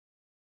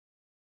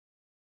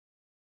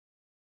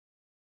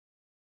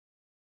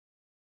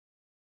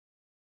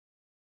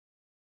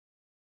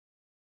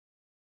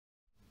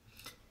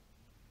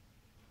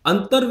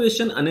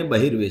અંતર્વેશન અને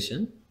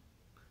બહિર્વેશન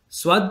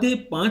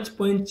સ્વાધ્યાય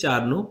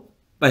 5.4 નો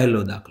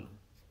પહેલો દાખલો।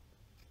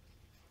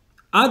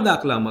 આ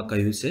દાખલામાં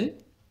કહ્યું છે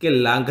કે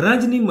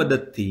લાગ્રાંજની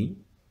મદદથી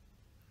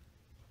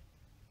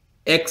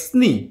x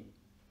ની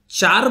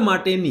 4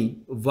 માટેની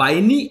y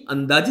ની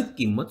અંદાજિત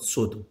કિંમત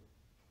શોધો।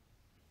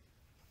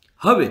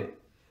 હવે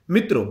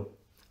મિત્રો,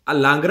 આ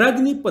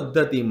લાગ્રાંજની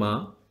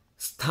પદ્ધતિમાં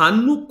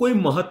સ્થાનનું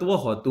કોઈ મહત્વ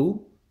હોતું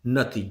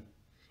નથી,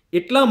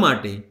 એટલા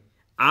માટે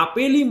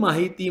આપેલી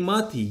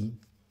માહિતીમાંથી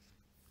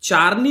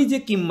 4 ની જે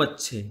કિંમત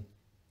છે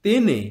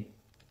તેને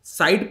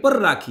સાઈડ પર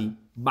રાખી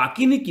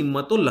બાકીની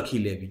કિંમતો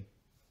લખી લેવી।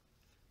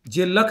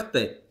 જે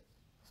લખતે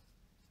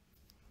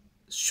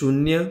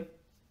 0,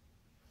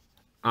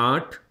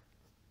 8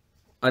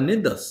 અને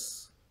 10,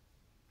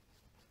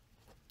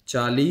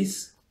 40,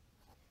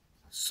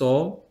 100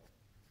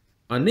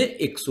 અને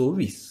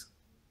 120।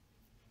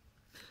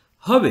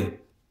 હવે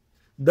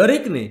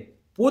દરેકને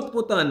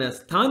પોતપોતાના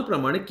સ્થાન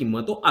પ્રમાણે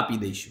કિંમતો આપી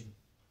દઈશું।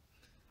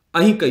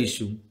 અહીં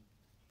કહીશું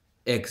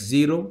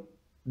x0,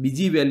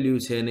 બીજી વેલ્યુ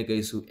છે એને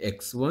કહીશું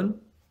x1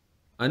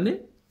 અને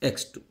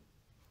x2।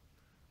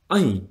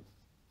 અહીં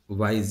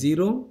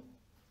y0,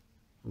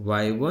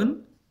 y1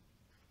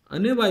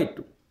 અને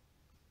y2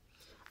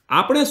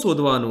 આપણે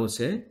શોધવાનું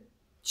છે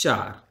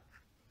 4।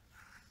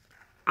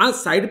 આ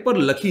સાઈડ પર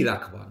લખી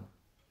રાખવાનું,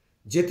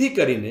 જેથી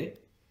કરીને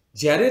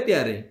જ્યારે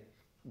ત્યારે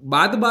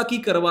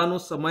બાદબાકી કરવાનો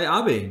સમય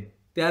આવે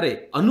ત્યારે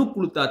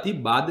અનુકૂળતાથી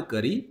બાદ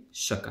કરી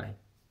શકાય।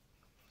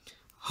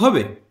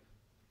 હવે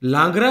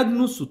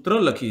લાગ્રાંજનું સૂત્ર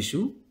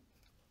લખીશું।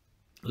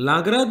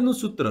 લાગ્રાંજનું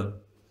સૂત્ર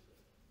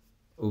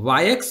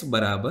yx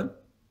બરાબર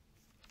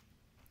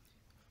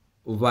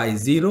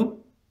y0,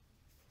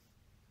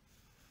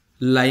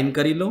 લાઈન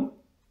કરી લો,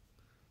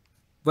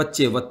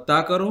 વચ્ચે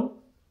વત્તા કરો,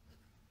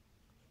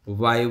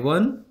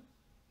 y1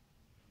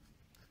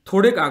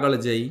 થોડેક આગળ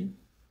જઈ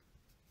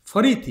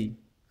ફરીથી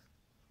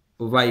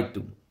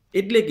y2,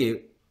 એટલે કે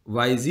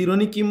y0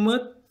 ની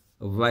કિંમત,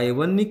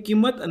 y1 ની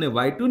કિંમત અને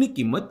y2 ની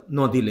કિંમત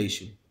નોંધી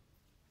લઈશું।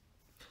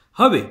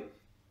 હવે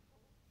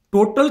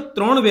ટોટલ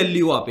 3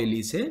 વેલ્યુ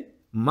આપેલી છે,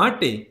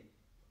 માટે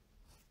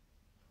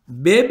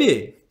બે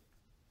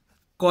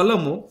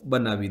કોલમો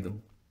બનાવી દો।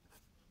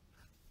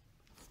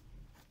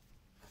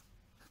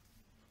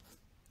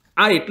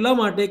 આ એટલા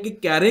માટે કે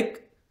ક્યારેક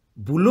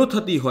ભૂલો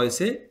થતી હોય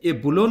છે, એ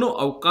ભૂલોનો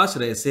અવકાશ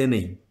રહેશે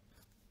નહીં।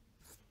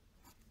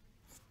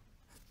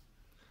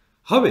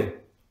 હવે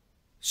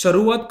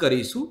શરૂઆત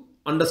કરીશું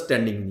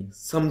અન્ડરસ્ટેન્ડિંગની,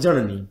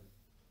 સમજણની।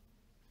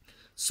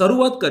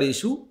 શરૂઆત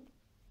કરીશું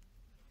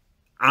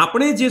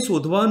આપણે જે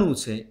શોધવાનું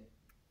છે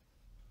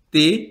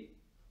તે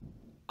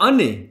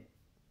અને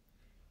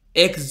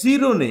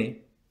x0 ને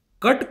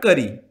કટ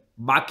કરી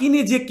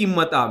બાકીની જે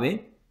કિંમત આવે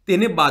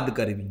તેને બાદ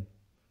કરવી।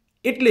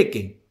 એટલે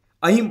કે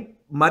અહીં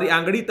મારી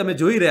આંગળી તમે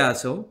જોઈ રહ્યા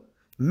છો,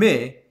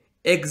 મેં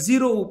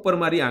x0 ઉપર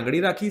મારી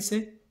આંગળી રાખી છે।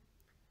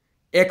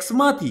 x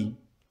માંથી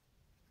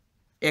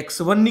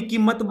x1 ની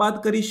કિંમત બાદ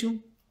કરીશું,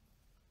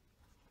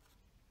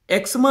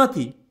 x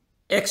માંથી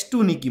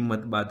x2 ની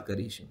કિંમત બાદ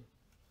કરીશું।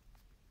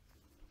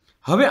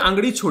 હવે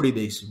આંગળી છોડી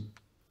દઈશું,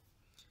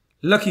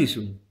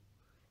 લખીશું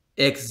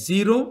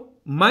x0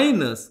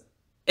 માઇનસ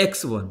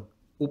x1,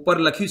 ઉપર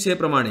લખ્યું છે એ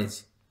પ્રમાણે જ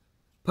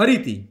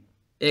ફરીથી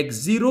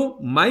x0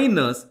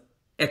 માઇનસ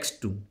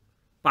x2,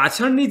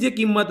 પાછળની જે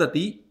કિંમત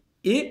હતી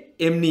એ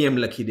એમની એમ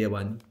લખી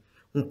દેવાની।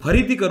 હું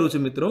ફરીથી કરું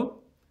છું મિત્રો,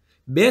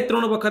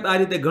 2-3 વખત આ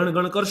રીતે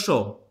ગણગણ કરશો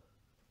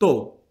તો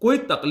કોઈ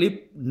તકલીફ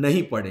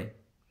નહીં પડે।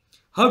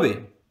 હવે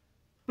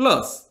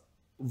પ્લસ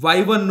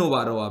y1 નો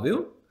વારો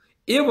આવ્યો,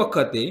 એ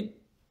વખતે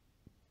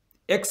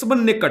x1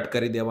 ને કટ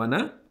કરી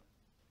દેવાના।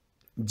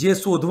 જે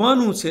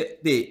શોધવાનું છે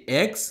તે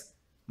x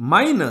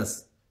માઇનસ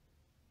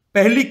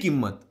પહેલી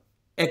કિંમત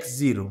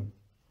x0,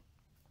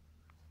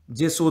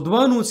 જે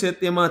શોધવાનું છે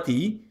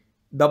તેમાંથી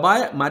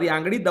મારી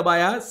આંગળી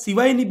દબાયા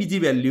સિવાયની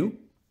બીજી વેલ્યુ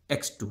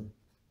x2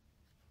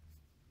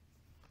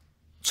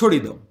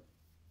 છોડી દો।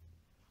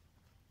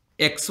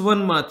 x1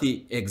 માંથી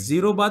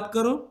x0 બાદ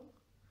કરો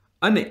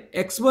અને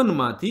x1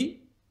 માંથી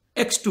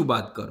x2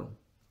 બાદ કરો।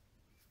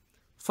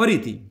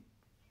 ફરીથી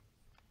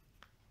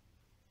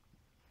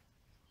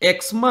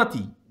x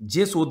માંથી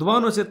જે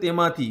શોધવાનો છે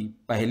તેમાંથી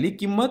પહેલી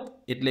કિંમત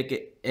એટલે કે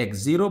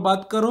x0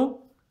 બાદ કરો,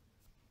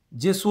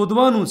 જે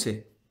શોધવાનું છે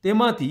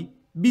તેમાંથી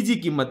બીજી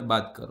કિંમત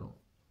બાદ કરો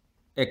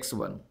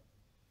x1,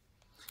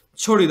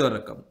 છોડી દો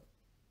રકમ।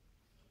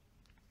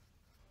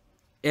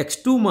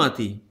 x2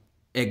 માંથી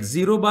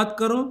x0 બાદ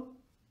કરો,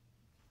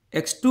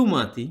 x2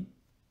 માંથી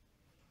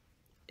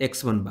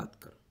x1 બાદ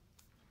કરો।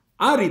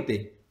 આ રીતે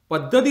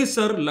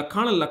પદ્ધતિસર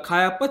લખાણ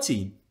લખાયા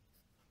પછી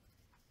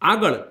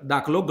આગળ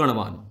દાખલો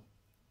ગણવાનો।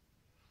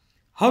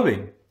 હવે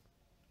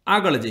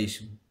આગળ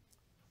જઈશું,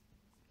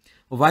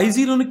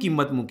 y0 ની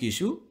કિંમત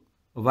મૂકીશું,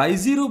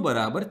 y0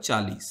 બરાબર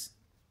 40।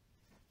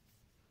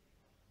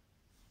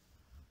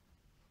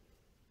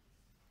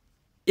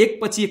 એક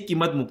પછી એક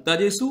કિંમત મૂકતા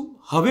જઈશું,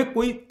 હવે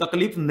કોઈ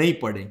તકલીફ નહીં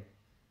પડે।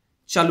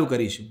 ચાલુ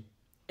કરીશું।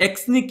 x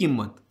ની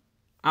કિંમત,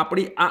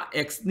 આપણી આ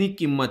x ની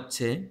કિંમત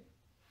છે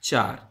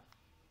 4।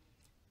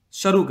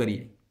 શરૂ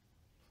કરીએ।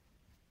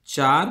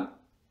 4,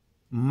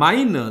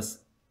 માઇનસ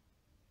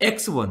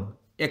x1.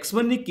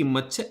 x1 ની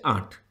કિંમત છે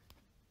 8.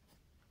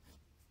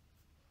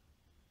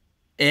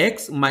 x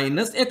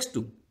માઇનસ x2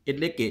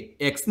 એટલે કે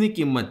x ની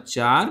કિંમત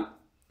 4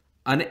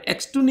 અને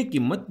x2 ની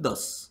કિંમત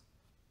 10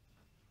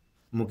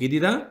 મૂકી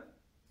દીધા.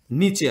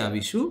 નીચે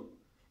આવીશું.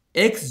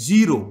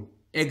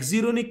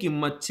 x0 ની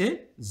કિંમત છે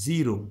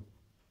 0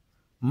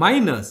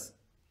 માઇનસ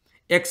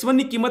x1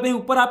 ની કિંમત અહીં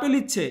ઉપર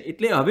આપેલી જ છે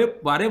એટલે હવે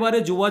વારે વારે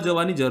જોવા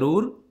જવાની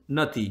જરૂર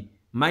નથી.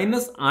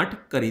 -8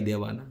 કરી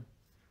દેવાના.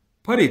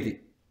 ફરીથી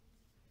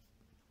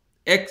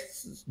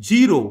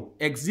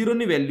x0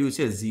 ની વેલ્યુ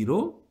છે 0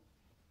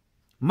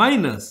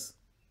 માઇનસ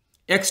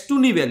x2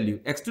 ની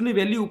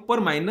વેલ્યુ ઉપર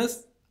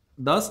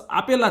 -10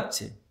 આપેલા જ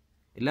છે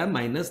એટલે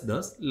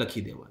 -10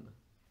 લખી દેવાના.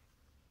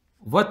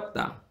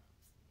 વત્તા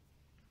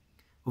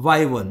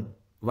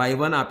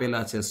y1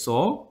 આપેલા છે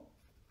 100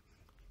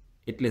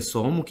 એટલે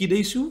 100 મૂકી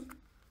દઈશું.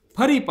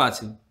 ફરી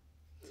પાછું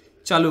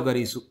ચાલુ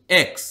કરીશું.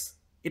 x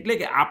એટલે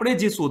કે આપણે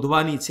જે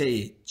શોધવાની છે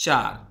એ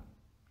 4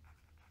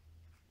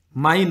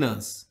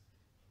 માઇનસ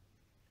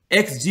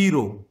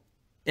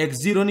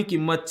x0 ની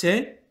કિંમત છે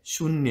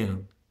 0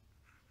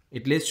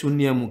 એટલે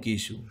 0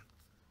 મૂકીશું.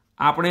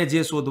 આપણે જે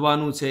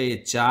શોધવાનું છે એ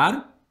 4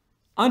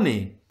 અને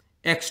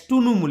x2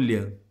 નું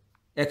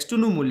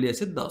મૂલ્ય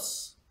છે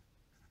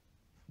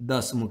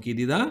 10 મૂકી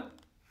દીધા.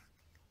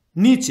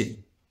 નીચે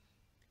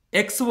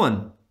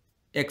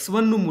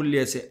x1 નું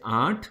મૂલ્ય છે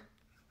 8.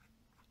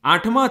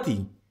 8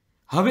 માંથી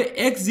હવે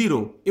x0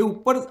 એ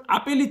ઉપર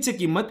આપેલી છે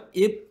કિંમત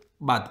એ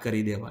બાદ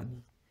કરી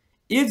દેવાની.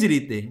 એ જ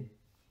રીતે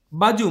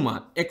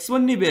બાજુમાં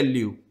x1 ની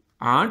વેલ્યુ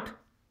 8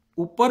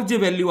 ઉપર જે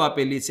વેલ્યુ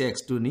આપેલી છે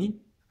x2 ની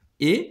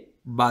એ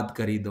બાદ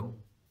કરી દો.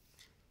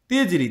 તે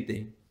જ રીતે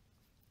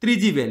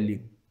ત્રીજી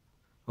વેલ્યુ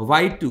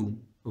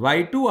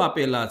y2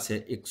 આપેલા છે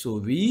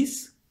 120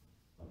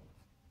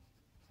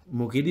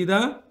 મૂકી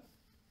દીધા.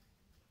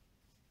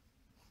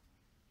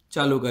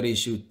 ચાલુ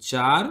કરીશું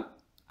 4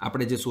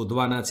 આપણે જે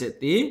શોધવાના છે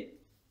તે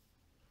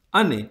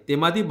અને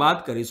તેમાંથી બાદ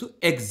કરીશું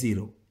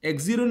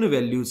x0 ની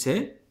વેલ્યુ છે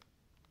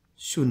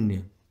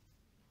 0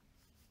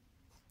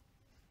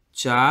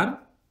 4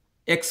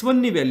 x1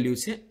 ની વેલ્યુ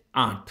છે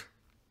 8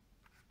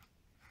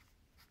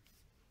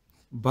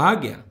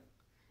 ભાગ્યા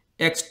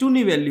x2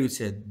 ની વેલ્યુ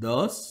છે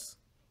 10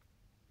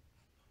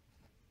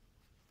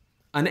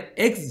 અને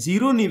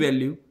x0 ની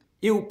વેલ્યુ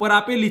એ ઉપર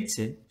આપેલી જ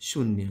છે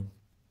 0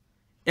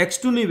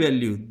 x2 ની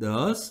વેલ્યુ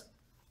 10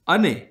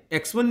 અને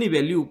x1 ની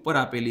વેલ્યુ ઉપર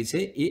આપેલી છે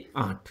એ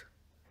 8.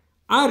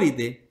 આ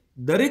રીતે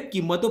દરેક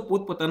કિંમતો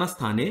પોતપોતાના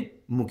સ્થાને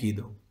મૂકી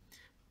દો.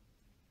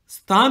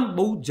 સ્થાન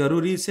બહુ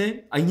જરૂરી છે.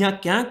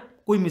 અહીંયા ક્યાંક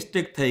કોઈ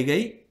મિસ્ટેક થઈ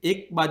ગઈ એક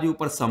બાજુ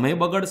ઉપર સમય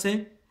બગડશે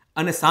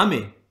અને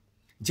સામે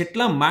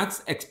જેટલા માર્ક્સ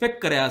એક્સપેક્ટ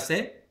કર્યા હશે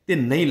તે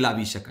નહીં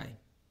લાવી શકાય.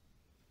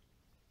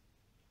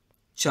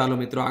 ચાલો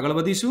મિત્રો આગળ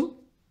વધીશું.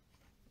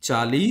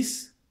 40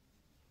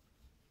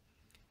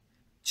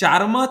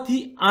 4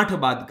 માંથી 8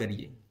 બાદ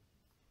કરીએ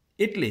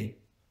એટલે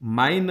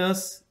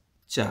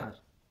 -4.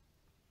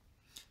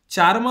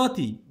 4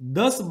 માંથી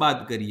 10 બાદ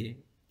કરીએ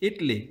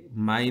એટલે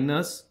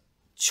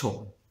 -6.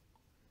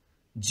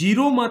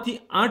 0 માંથી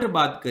 8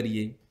 બાદ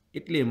કરીએ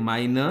એટલે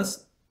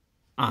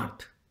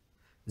 -8.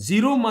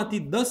 0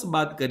 માંથી 10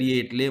 બાદ કરીએ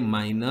એટલે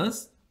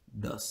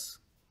 -10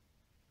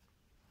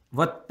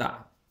 વત્તા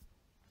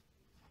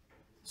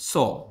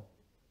 100.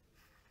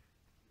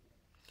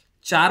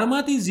 4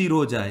 માંથી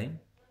 0 જાય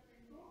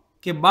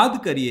કે બાદ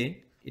કરીએ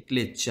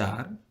એટલે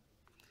 4.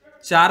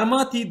 4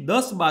 માંથી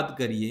 10 બાદ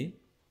કરીએ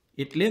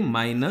એટલે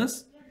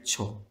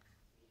 -6.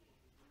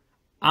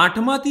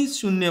 8 માંથી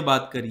 0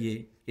 બાદ કરીએ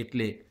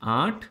એટલે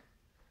 8.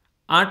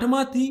 8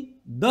 માંથી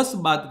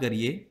 10 બાદ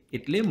કરીએ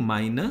એટલે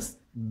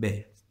 -2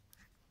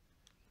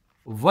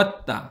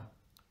 વત્તા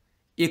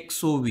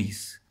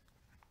 120.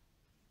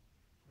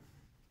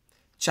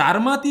 4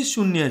 માંથી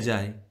 0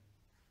 જાય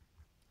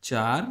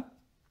 4.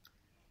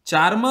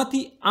 4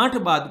 માંથી 8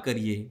 બાદ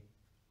કરીએ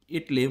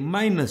એટલે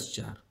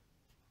 -4.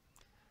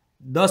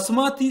 10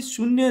 માંથી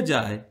 0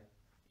 જાય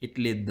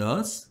એટલે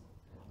 10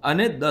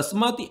 અને 10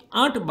 માંથી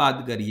 8 બાદ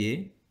કરીએ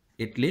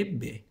એટલે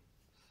 2.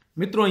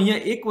 મિત્રો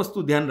અહીંયા એક વસ્તુ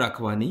ધ્યાન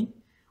રાખવાની.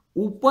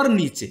 ઉપર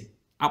નીચે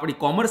આપણી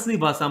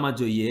કોમર્સની ભાષામાં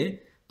જોઈએ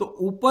તો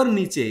ઉપર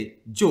નીચે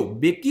જો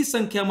બેકી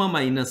સંખ્યામાં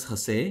માઇનસ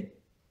હશે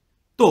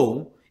તો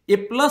એ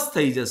પ્લસ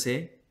થઈ જશે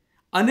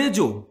અને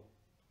જો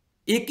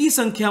એકી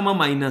સંખ્યામાં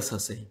માઇનસ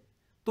હશે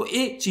તો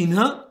એ ચિહ્ન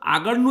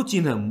આગળનું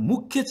ચિહ્ન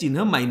મુખ્ય ચિહ્ન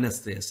માઇનસ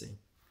રહેશે.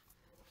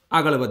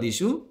 આગળ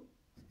વધીશું.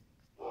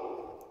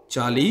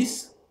 40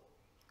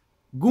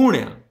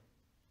 ગુણ્યા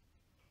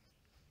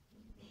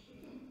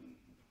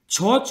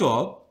 6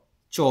 ચોક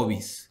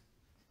 24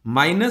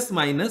 માઇનસ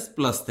માઇનસ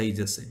પ્લસ થઈ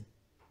જશે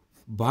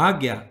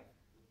ભાગ્યા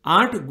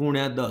 8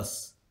 ગુણ્યા 10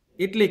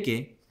 એટલે કે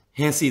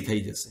 80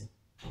 થઈ જશે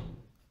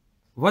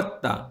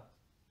વત્તા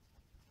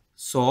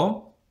 100.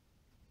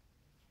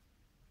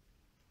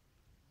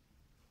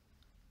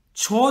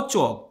 6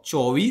 ચોક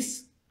 24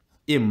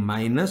 એ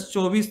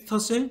 -24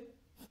 થશે.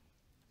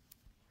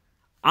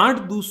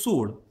 8 દુ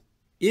 16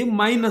 એ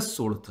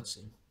 -16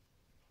 થશે.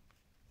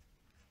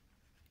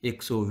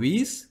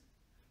 120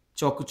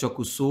 ચોક ચોક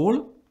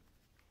 16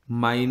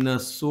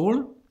 -16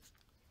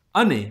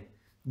 અને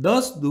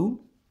 10 દુ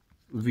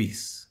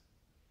 20.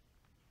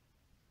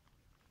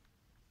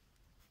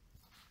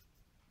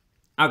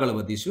 આગળ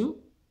વધીશું.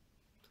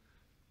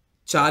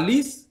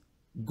 40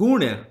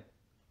 ગુણ્યા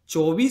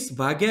 24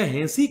 ભાગ્યા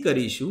 80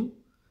 કરીશું,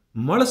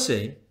 મળશે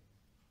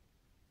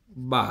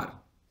 12.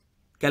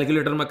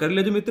 કેલ્ક્યુલેટરમાં કરી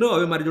લેજો મિત્રો.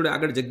 હવે મારી જોડે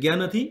આગળ જગ્યા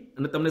નથી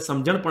અને તમને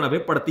સમજણ પણ હવે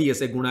પડતી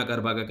હશે ગુણાકાર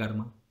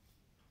ભાગાકારમાં.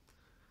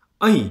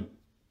 અહીં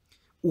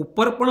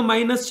ઉપર પણ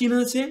માઇનસ ચિહ્ન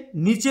છે,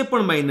 નીચે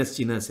પણ માઇનસ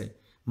ચિહ્ન છે,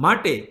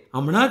 માટે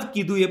હમણાં જ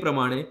કીધું એ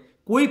પ્રમાણે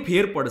કોઈ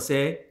ફેર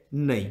પડશે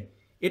નહીં.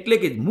 એટલે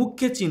કે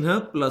મુખ્ય ચિહ્ન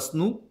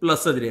પ્લસનું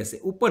પ્લસ જ રહેશે,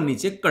 ઉપર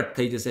નીચે કટ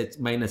થઈ જશે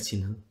માઇનસ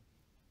ચિહ્ન.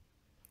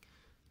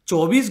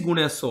 24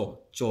 ગુણ્યા 100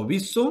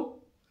 2400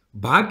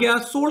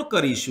 ભાગ્યા 16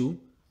 કરીશું,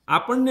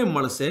 આપણને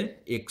મળશે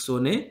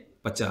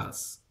 150.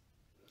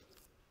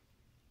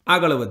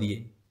 આગળ વધીએ.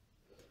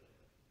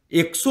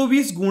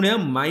 120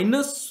 ગુણ્યા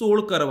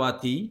 -16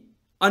 કરવાથી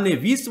અને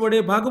 20 વડે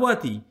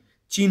ભાગવાથી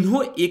ચિહ્નો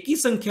એકી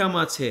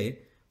સંખ્યામાં છે,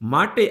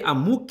 માટે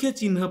આ મુખ્ય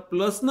ચિહ્ન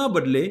પ્લસના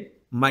બદલે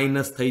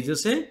માઇનસ થઈ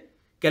જશે.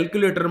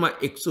 કેલ્ક્યુલેટરમાં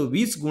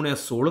 120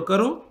 ગુણ્યા 16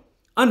 કરો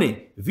અને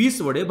 20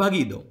 વડે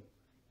ભાગી દો,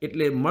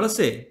 એટલે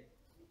મળશે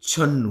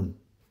 96.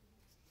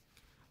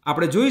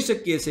 આપણે જોઈ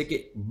શકીએ છીએ કે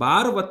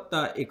 12 +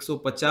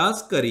 150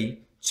 કરી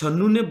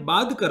 96 ને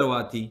બાદ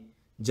કરવાથી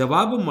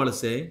જવાબ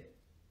મળશે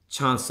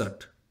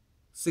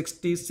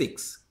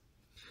 66.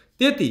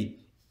 તેથી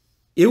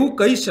એવું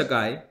કહી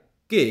શકાય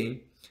કે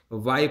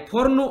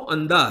y4નો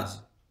અંદાજ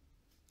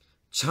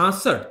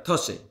 66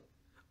 થશે.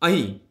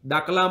 અહીં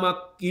દાખલામાં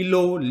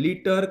કિલો,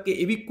 લીટર કે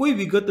એવી કોઈ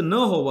વિગત ન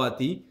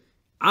હોવાથી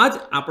આ જ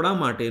આપણા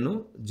માટેનો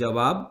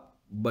જવાબ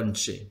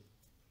બનશે.